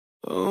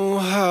Oh,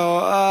 how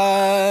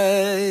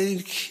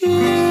I'd kill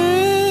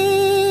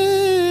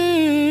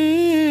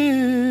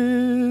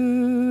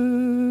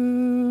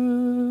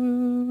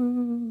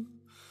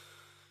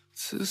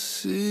to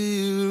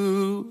see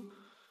you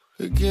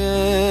again.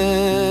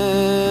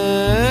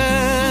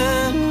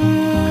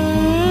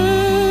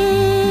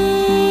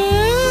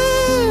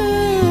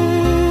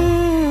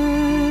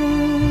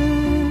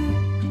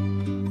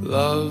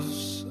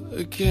 Love's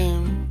a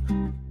game.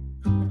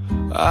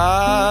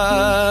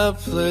 I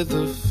played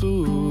the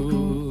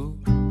fool.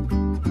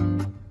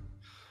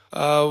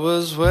 I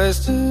was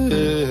wasted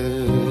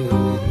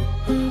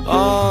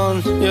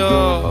on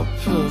your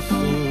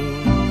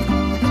perfume.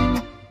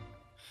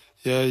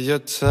 Yeah, you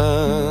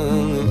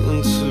turned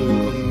into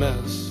a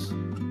mess,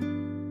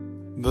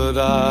 but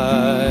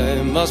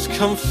I must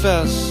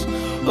confess,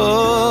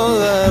 oh,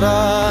 that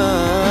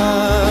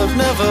I've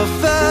never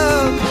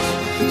felt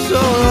so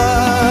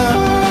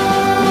alive.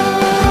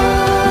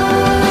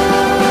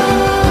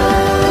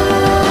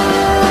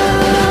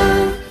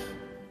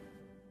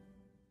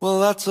 Well,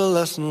 that's a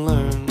lesson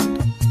learned.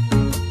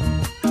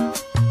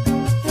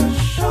 You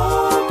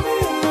showed me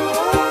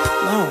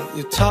love. No,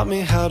 you taught me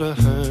how to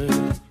hurt.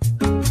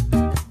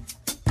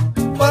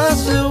 Was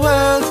it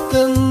worth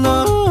it? No,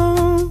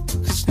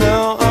 'cause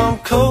now I'm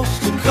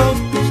coast to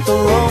coast,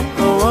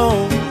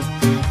 alone,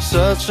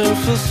 searching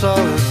for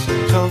solace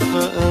and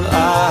comfort, and I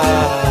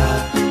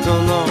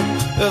don't know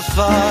if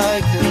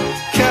I can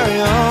carry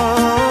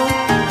on.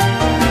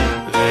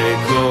 They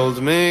called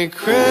me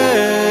crazy,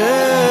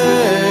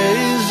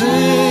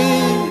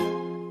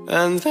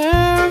 and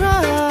they're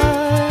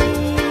right.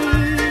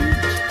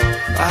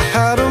 I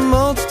had a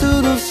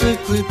multitude of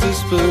sickly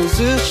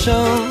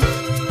dispositions.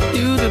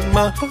 You did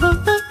mine.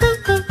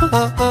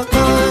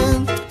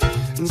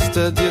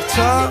 Instead you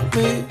taught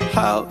me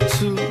how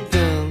to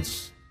dance,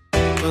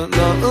 but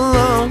not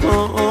alone.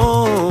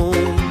 Oh,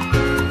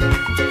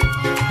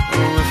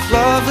 if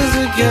love is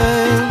a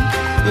game,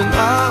 then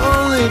I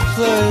only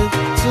play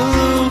to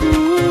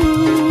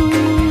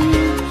lose.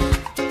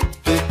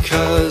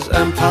 Because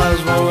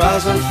empires will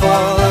rise and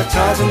fall like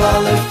tides, and I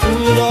live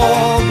through it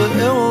all, but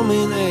it won't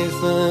mean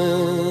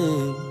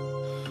anything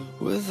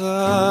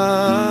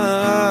without